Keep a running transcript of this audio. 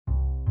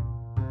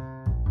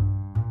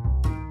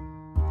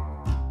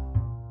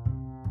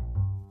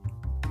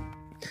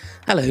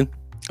Hello,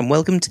 and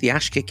welcome to the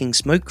Ash Kicking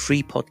Smoke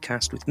Free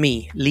podcast with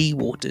me, Lee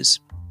Waters.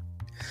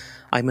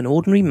 I'm an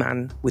ordinary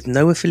man with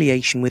no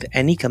affiliation with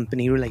any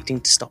company relating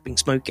to stopping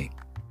smoking.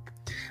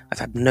 I've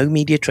had no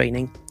media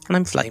training, and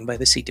I'm flying by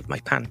the seat of my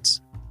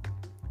pants.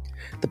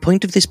 The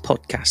point of this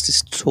podcast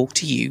is to talk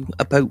to you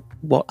about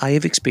what I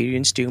have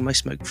experienced during my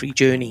smoke-free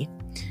journey,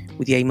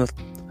 with the aim of,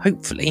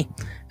 hopefully,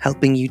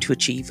 helping you to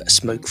achieve a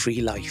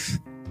smoke-free life.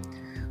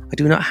 I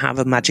do not have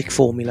a magic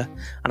formula,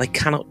 and I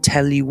cannot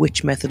tell you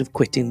which method of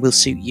quitting will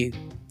suit you.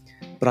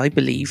 But I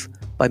believe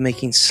by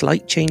making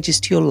slight changes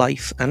to your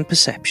life and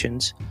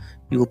perceptions,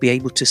 you will be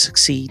able to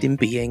succeed in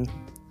being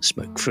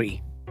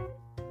smoke-free.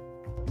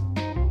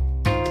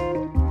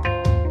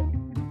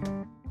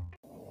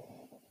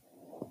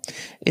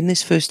 In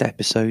this first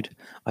episode,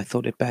 I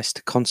thought it best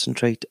to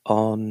concentrate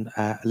on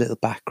a little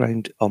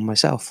background on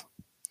myself.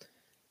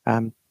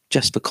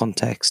 Just for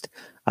context,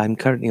 I'm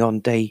currently on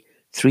day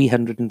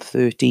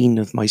 313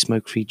 of my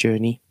smoke-free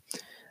journey.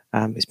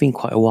 It's been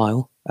quite a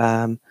while,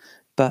 but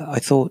I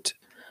thought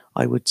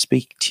I would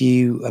speak to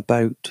you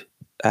about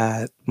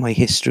my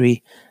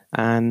history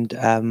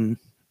and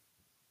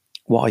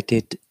what I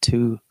did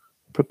to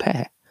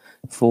prepare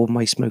for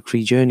my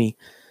smoke-free journey.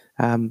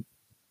 I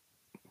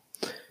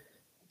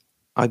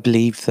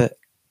believe that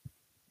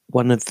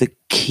one of the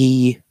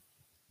key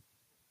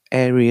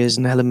areas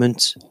and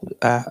elements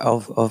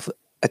of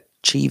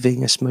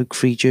achieving a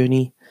smoke-free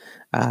journey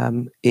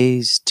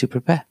is to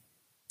prepare.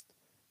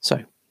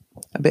 So,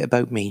 a bit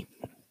about me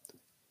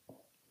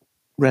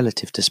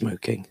relative to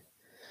smoking.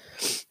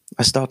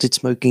 I started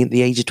smoking at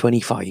the age of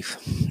 25.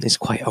 It's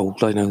quite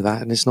old, I know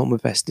that, and it's not my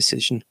best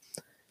decision.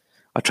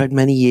 I tried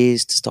many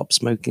years to stop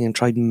smoking and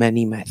tried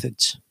many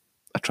methods.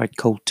 I tried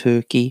cold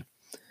turkey,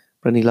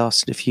 but only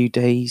lasted a few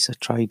days. I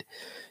tried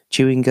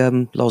chewing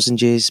gum,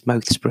 lozenges,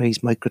 mouth sprays,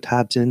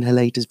 microtabs,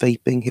 inhalators,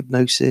 vaping,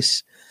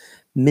 hypnosis,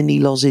 mini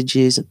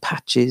lozenges and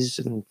patches,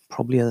 and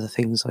probably other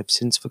things I've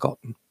since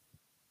forgotten.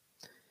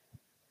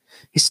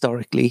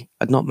 Historically,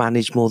 I'd not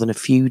managed more than a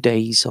few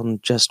days on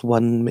just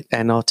one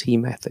NRT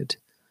method.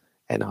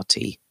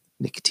 NRT,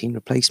 nicotine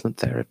replacement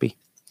therapy.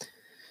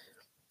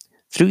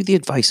 Through the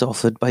advice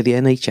offered by the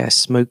NHS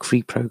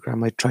smoke-free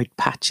programme, I tried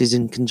patches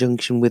in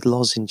conjunction with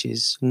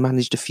lozenges and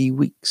managed a few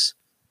weeks.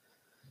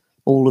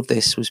 All of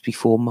this was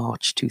before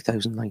March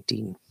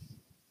 2019.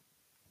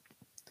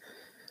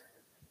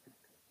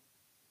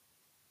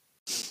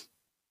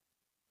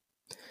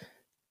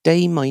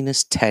 Day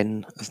minus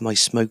 10 of my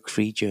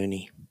smoke-free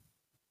journey.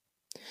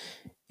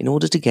 In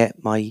order to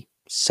get my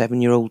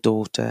 7-year-old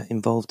daughter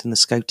involved in the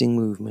scouting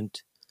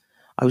movement,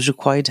 I was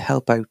required to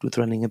help out with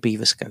running a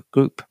Beaver Scout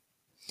group.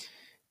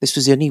 This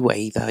was the only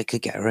way that I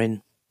could get her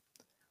in.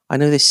 I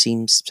know this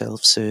seems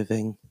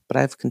self-serving, but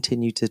I have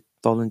continued to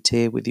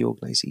volunteer with the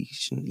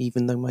organisation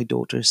even though my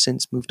daughter has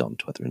since moved on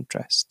to other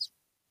interests.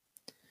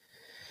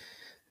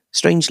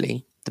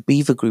 Strangely, the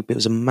Beaver group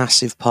was a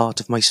massive part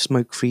of my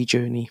smoke-free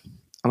journey,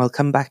 and I'll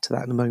come back to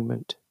that in a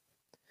moment.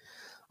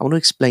 I want to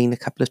explain a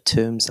couple of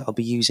terms that I'll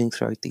be using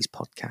throughout these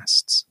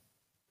podcasts.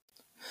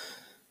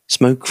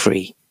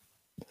 Smoke-free.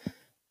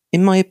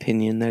 In my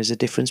opinion, there's a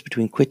difference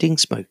between quitting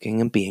smoking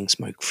and being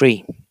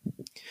smoke-free.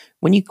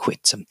 When you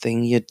quit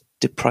something, you're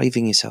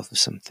depriving yourself of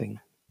something.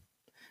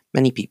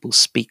 Many people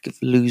speak of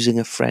losing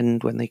a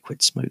friend when they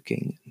quit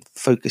smoking,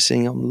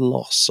 focusing on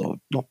loss or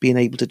not being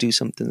able to do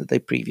something that they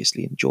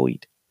previously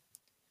enjoyed.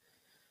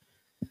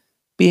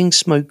 Being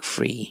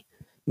smoke-free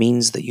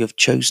means that you have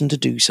chosen to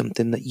do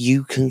something that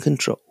you can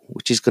control,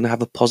 which is going to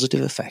have a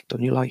positive effect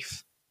on your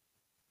life.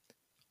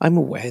 I'm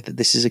aware that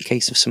this is a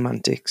case of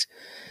semantics,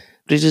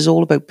 but it is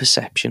all about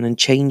perception and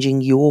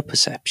changing your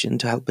perception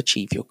to help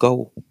achieve your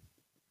goal.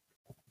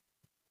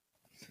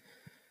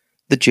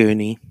 The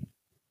journey.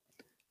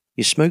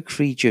 Your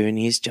smoke-free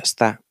journey is just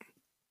that.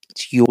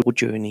 It's your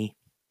journey.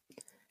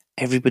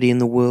 Everybody in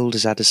the world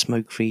has had a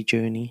smoke-free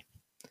journey.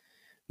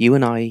 You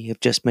and I have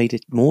just made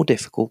it more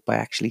difficult by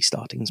actually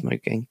starting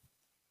smoking.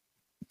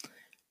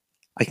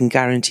 I can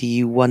guarantee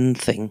you one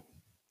thing.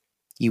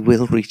 You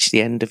will reach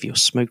the end of your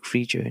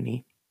smoke-free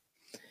journey.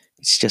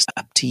 It's just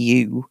up to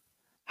you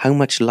how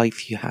much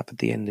life you have at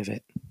the end of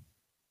it.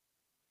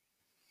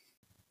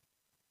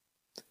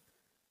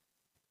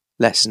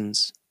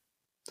 Lessons.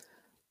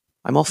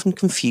 I'm often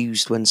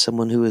confused when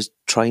someone who is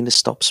trying to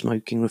stop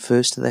smoking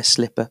refers to their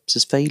slip-ups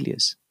as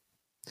failures.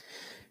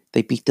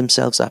 They beat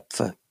themselves up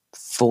for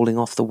falling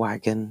off the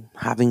wagon,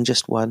 having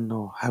just one,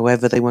 or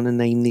however they want to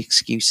name the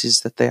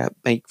excuses that they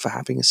make for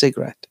having a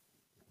cigarette.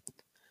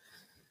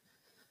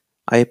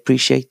 I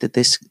appreciate that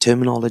this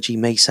terminology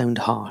may sound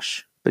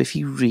harsh, but if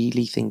you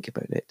really think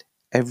about it,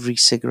 every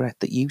cigarette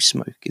that you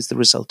smoke is the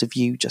result of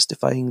you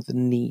justifying the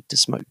need to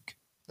smoke,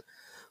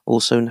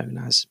 also known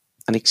as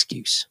an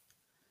excuse.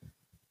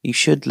 You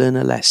should learn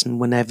a lesson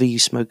whenever you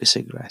smoke a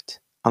cigarette,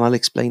 and I'll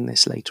explain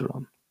this later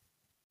on.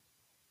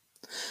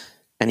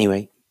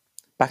 Anyway,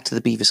 back to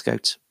the Beaver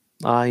Scouts.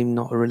 I'm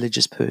not a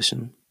religious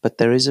person, but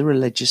there is a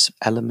religious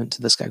element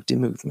to the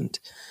scouting movement,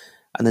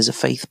 and there's a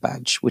faith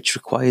badge which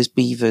requires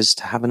beavers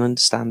to have an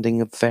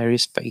understanding of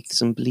various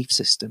faiths and belief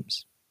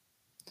systems.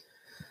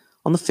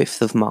 On the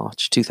 5th of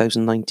March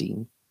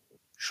 2019,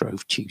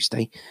 Shrove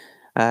Tuesday,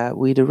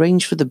 we'd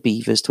arranged for the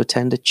Beavers to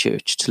attend a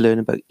church to learn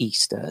about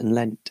Easter and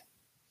Lent.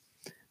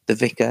 The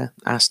vicar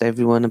asked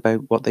everyone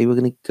about what they were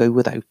going to go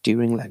without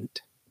during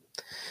Lent.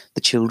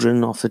 The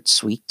children offered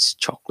sweets,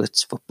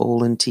 chocolates,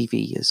 football and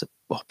TV as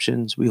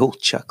options. We all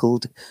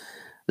chuckled,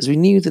 as we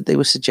knew that they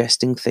were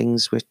suggesting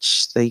things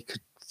which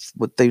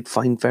they'd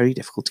find very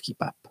difficult to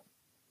keep up.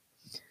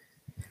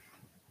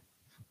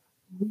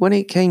 When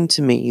it came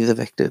to me,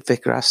 the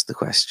vicar asked the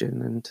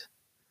question, and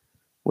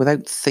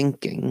without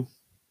thinking,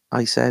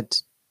 I said,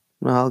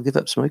 well, I'll give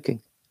up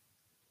smoking.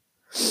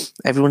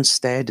 Everyone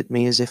stared at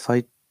me as if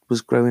I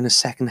was growing a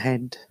second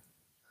head.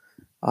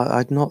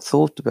 I'd not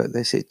thought about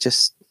this. It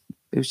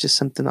was just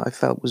something that I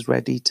felt was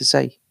ready to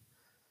say.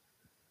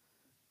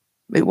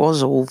 It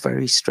was all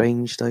very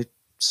strange. I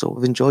sort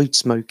of enjoyed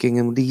smoking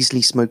and would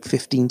easily smoke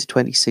 15 to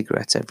 20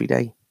 cigarettes every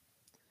day.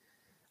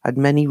 I had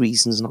many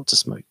reasons not to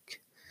smoke.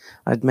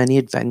 I had many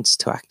events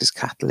to act as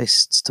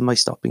catalysts to my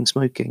stopping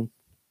smoking.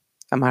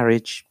 A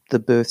marriage, the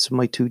births of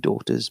my 2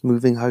 daughters,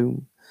 moving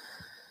home,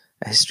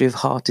 a history of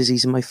heart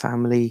disease in my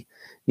family,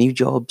 new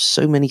jobs,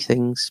 so many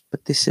things,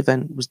 but this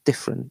event was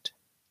different.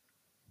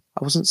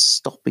 I wasn't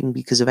stopping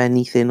because of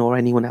anything or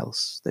anyone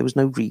else. There was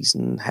no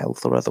reason,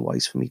 health or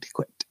otherwise, for me to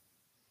quit.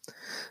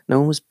 No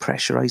one was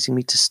pressurising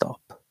me to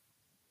stop.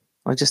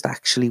 I just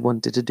actually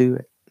wanted to do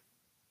it.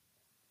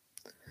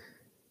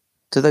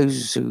 To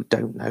those who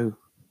don't know,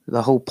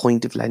 the whole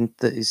point of Lent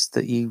is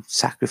that you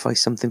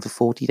sacrifice something for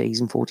 40 days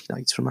and 40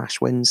 nights from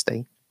Ash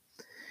Wednesday.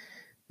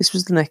 This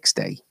was the next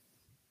day.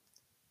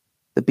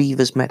 The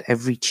Beavers met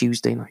every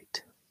Tuesday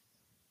night.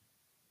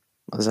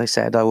 As I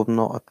said, I was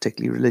not a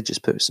particularly religious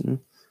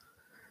person.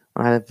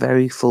 I had a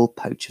very full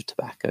pouch of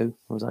tobacco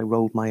as I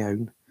rolled my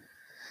own,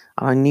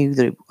 and I knew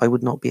that I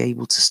would not be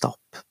able to stop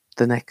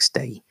the next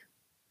day,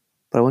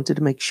 but I wanted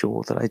to make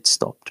sure that I'd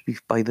stopped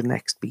by the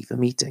next Beaver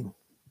meeting.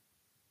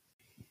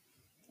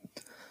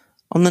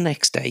 On the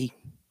next day,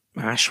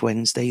 Ash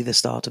Wednesday, the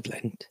start of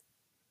Lent,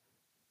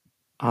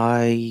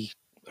 I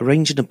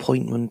arranged an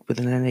appointment with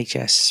an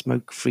NHS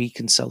smoke-free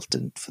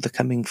consultant for the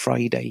coming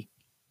Friday.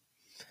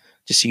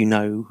 Just so you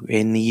know,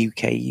 in the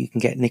UK you can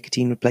get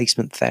nicotine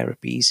replacement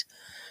therapies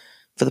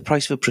for the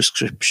price of a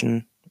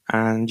prescription,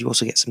 and you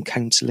also get some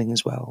counselling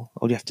as well.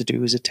 All you have to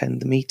do is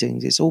attend the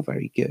meetings. It's all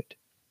very good.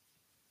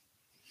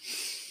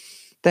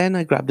 Then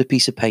I grabbed a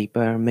piece of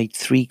paper and made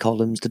 3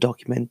 columns to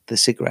document the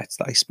cigarettes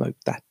that I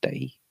smoked that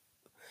day,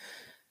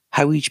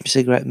 how each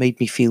cigarette made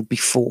me feel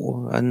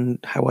before, and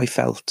how I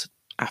felt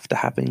after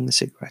having the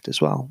cigarette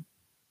as well.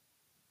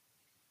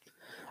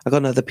 I got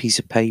another piece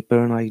of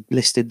paper and I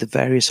listed the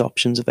various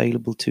options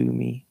available to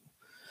me.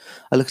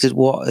 I looked at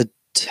what had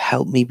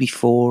helped me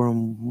before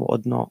and what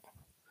had not.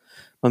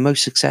 My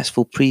most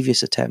successful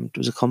previous attempt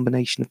was a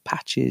combination of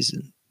patches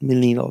and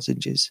mini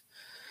lozenges,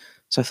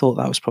 so I thought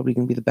that was probably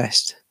going to be the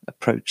best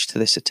approach to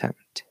this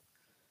attempt.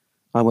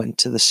 I went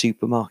to the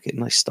supermarket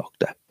and I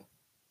stocked up.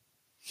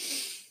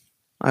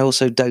 I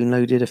also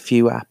downloaded a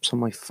few apps on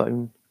my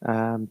phone,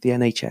 the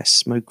NHS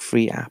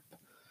Smoke-Free app.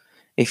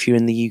 If you're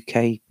in the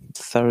UK,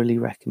 thoroughly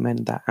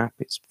recommend that app.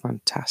 It's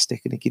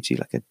fantastic, and it gives you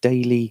like a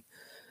daily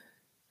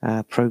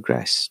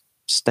progress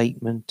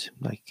statement,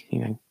 like,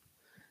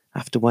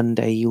 after one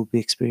day you'll be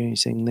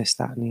experiencing this,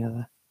 that and the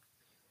other.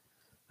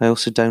 I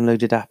also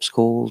downloaded apps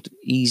called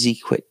Easy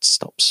Quit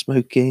Stop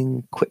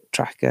Smoking, Quit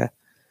Tracker,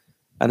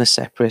 and a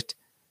separate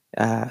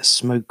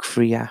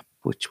smoke-free app,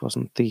 which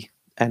wasn't the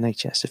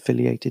NHS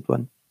affiliated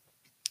one.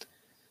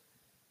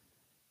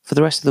 For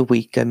the rest of the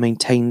week, I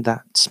maintained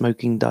that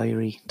smoking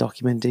diary,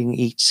 documenting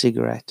each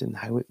cigarette and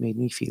how it made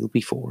me feel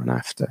before and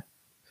after.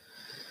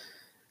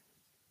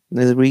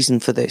 Now, the reason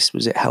for this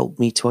was it helped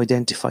me to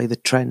identify the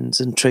trends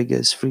and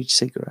triggers for each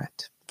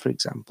cigarette. For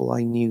example,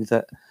 I knew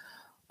that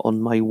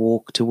on my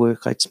walk to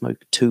work, I'd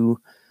smoke 2,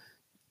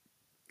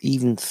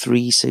 even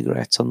 3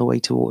 cigarettes on the way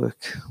to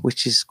work,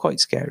 which is quite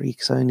scary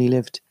because I only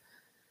lived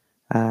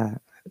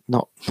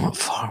not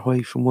far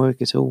away from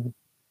work at all.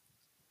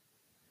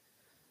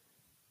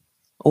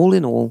 All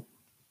in all,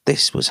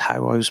 this was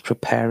how I was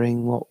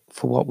preparing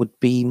for what would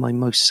be my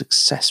most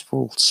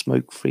successful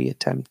smoke-free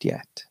attempt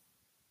yet.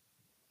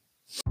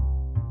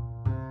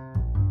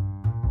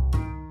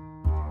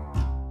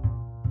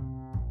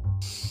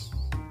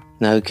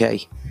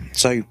 Okay,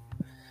 so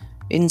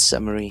in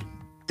summary,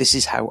 this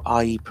is how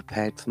I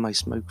prepared for my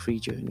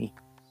smoke-free journey.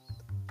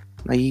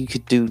 Now, you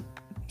could do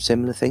a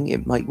similar thing.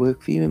 It might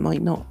work for you, it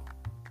might not.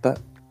 But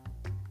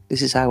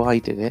this is how I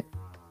did it,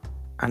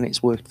 and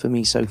it's worked for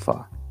me so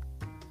far.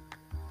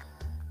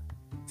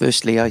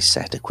 Firstly, I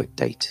set a quit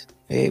date.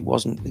 It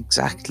wasn't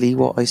exactly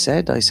what I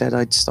said. I said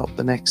I'd stop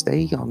the next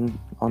day on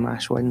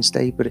Ash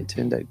Wednesday, but it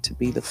turned out to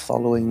be the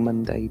following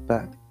Monday.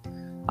 But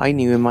I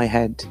knew in my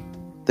head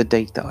the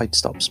date that I'd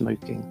stop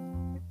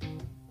smoking.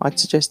 I'd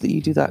suggest that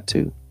you do that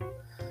too.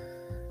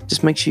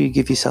 Just make sure you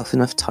give yourself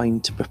enough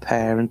time to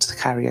prepare and to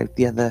carry out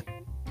the other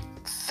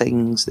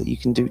things that you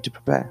can do to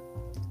prepare.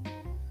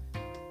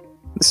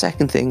 The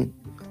second thing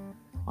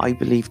I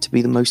believe to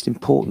be the most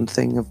important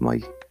thing of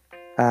my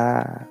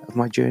of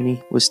my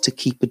journey was to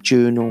keep a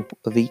journal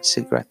of each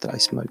cigarette that I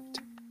smoked.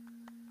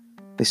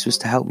 This was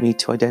to help me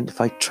to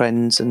identify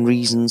trends and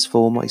reasons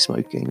for my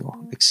smoking, or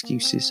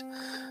excuses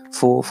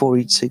for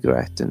each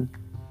cigarette, and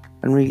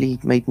really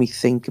made me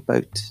think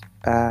about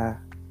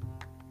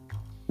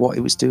what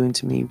it was doing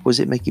to me. Was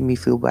it making me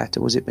feel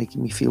better? Was it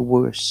making me feel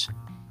worse?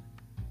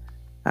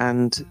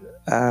 And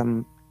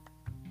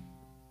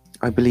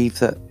I believe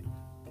that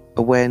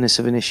awareness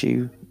of an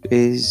issue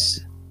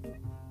is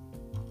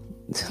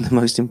the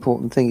most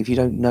important thing. If you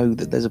don't know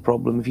that there's a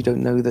problem, if you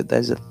don't know that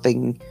there's a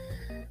thing,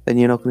 then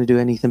you're not going to do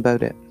anything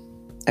about it.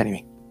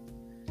 Anyway,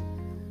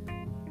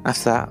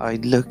 after that, I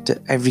looked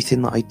at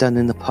everything that I'd done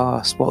in the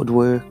past, what had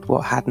worked,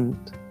 what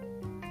hadn't,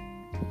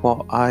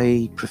 what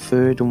I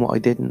preferred and what I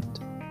didn't.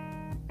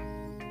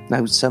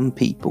 Now, some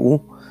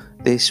people,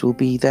 this will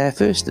be their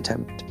first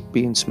attempt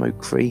being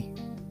smoke-free.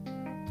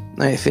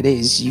 Now, if it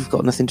is, you've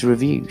got nothing to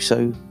review,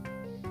 so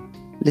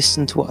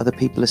listen to what other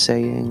people are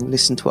saying,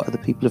 listen to what other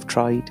people have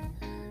tried.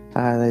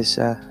 There's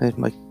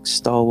my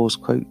Star Wars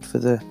quote for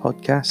the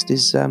podcast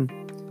is,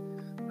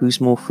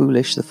 who's more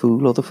foolish, the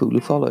fool or the fool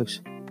who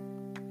follows?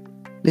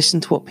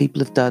 Listen to what people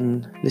have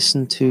done,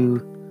 listen to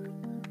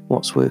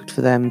what's worked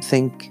for them,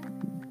 think,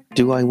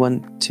 do I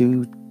want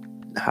to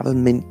have a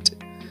mint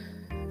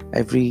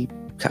every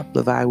couple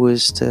of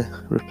hours to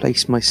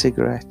replace my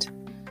cigarette?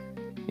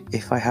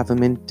 If I have a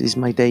mint, is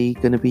my day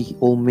going to be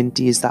all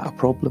minty? Is that a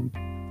problem?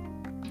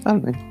 I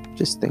don't know,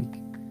 just think.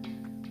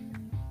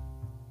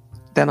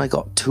 Then I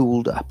got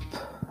tooled up.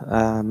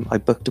 I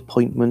booked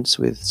appointments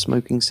with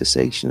smoking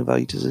cessation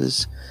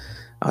advisors.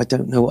 I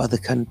don't know what other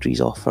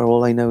countries offer.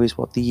 All I know is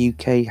what the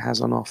UK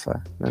has on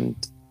offer. And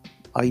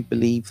I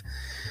believe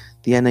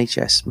the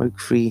NHS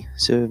smoke-free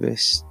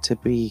service to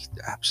be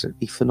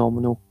absolutely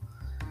phenomenal.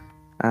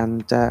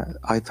 And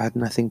I've had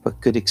nothing but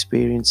good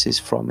experiences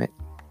from it.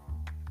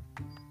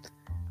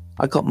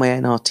 I got my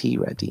NRT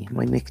ready,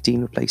 my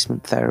nicotine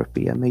replacement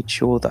therapy. I made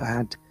sure that I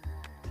had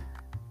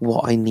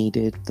what I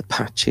needed, the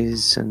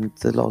patches and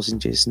the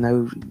lozenges.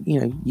 Now,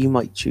 you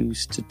might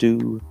choose to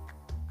do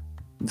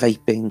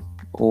vaping,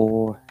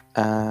 or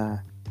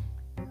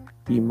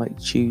you might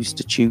choose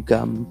to chew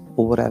gum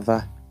or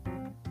whatever.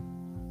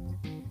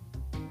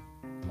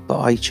 But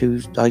I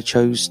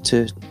chose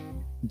to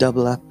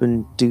double up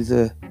and do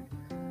the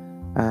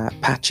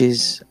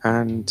patches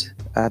and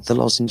the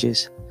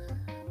lozenges.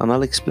 And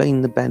I'll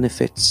explain the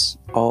benefits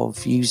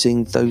of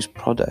using those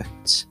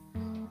products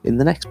in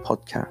the next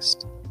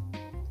podcast.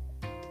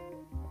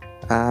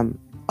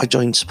 I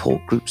joined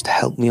support groups to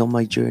help me on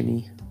my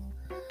journey.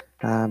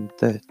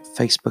 The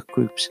Facebook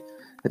groups.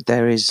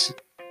 There is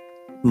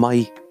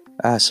my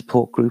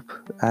support group,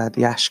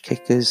 the Ash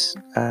Kickers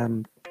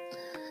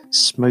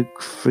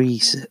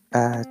Smoke-Free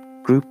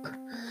group,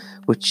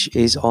 which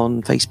is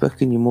on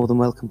Facebook, and you're more than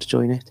welcome to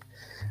join it.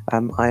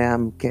 I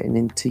am getting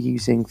into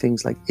using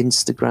things like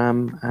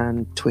Instagram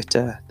and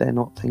Twitter. They're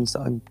not things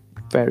that I'm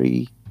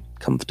very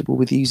comfortable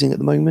with using at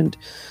the moment.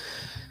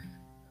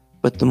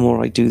 But the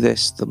more I do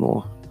this, the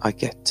more I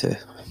get to,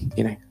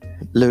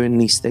 learn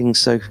these things.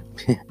 So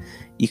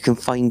you can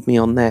find me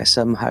on there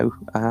somehow,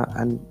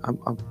 and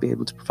I'll be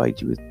able to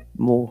provide you with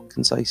more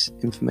concise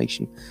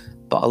information.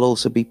 But I'll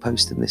also be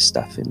posting this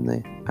stuff in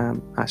the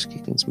Ash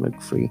Kicking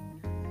Smoke-Free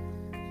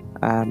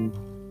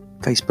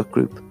Facebook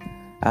group.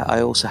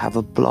 I also have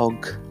a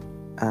blog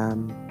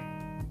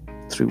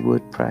through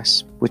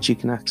WordPress, which you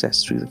can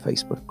access through the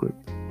Facebook group.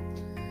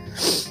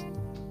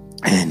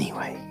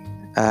 Anyway,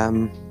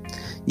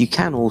 you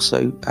can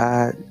also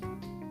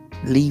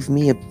leave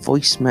me a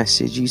voice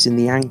message using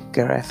the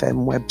Anchor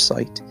FM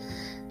website.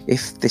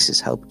 If this has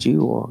helped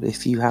you, or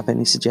if you have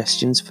any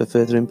suggestions for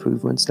further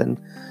improvements, then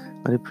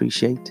I'd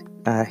appreciate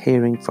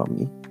hearing from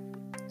you.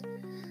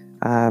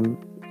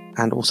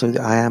 And also,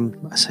 I am,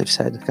 as I've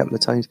said a couple of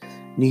times,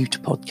 new to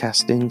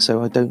podcasting,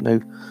 so I don't know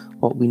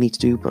what we need to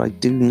do, but I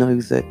do know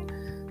that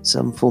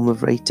some form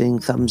of rating,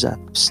 thumbs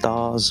up,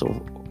 stars,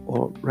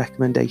 or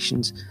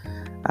recommendations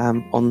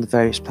on the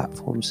various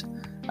platforms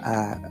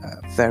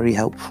are very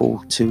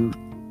helpful to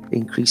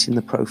increasing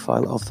the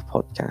profile of the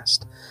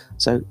podcast.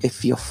 So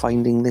if you're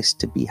finding this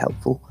to be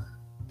helpful,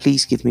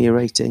 please give me a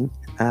rating,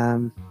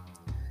 and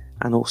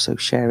also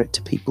share it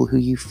to people who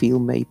you feel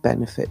may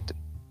benefit.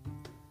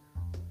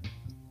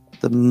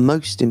 The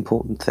most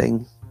important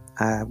thing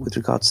with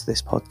regards to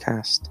this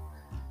podcast,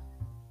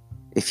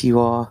 if you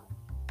are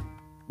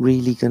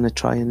really going to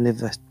try and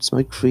live a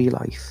smoke-free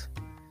life,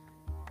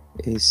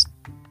 is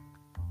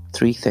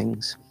 3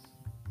 things: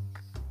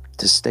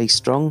 to stay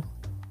strong,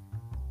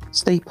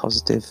 stay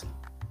positive,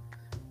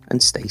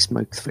 and stay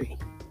smoke-free.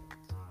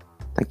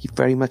 Thank you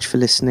very much for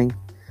listening,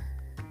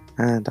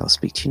 and I'll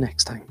speak to you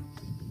next time.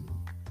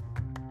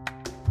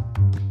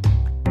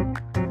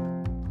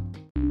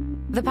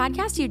 The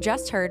podcast you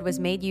just heard was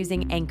made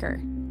using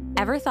Anchor.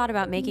 Ever thought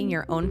about making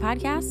your own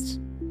podcast?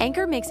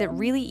 Anchor makes it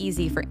really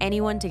easy for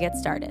anyone to get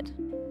started.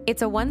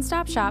 It's a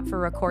one-stop shop for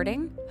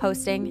recording,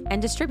 hosting,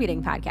 and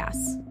distributing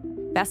podcasts.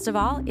 Best of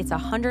all, it's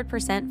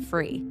 100%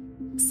 free.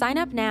 Sign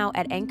up now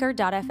at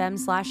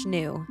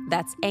anchor.fm/new.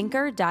 That's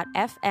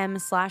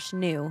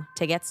anchor.fm/new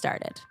to get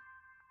started.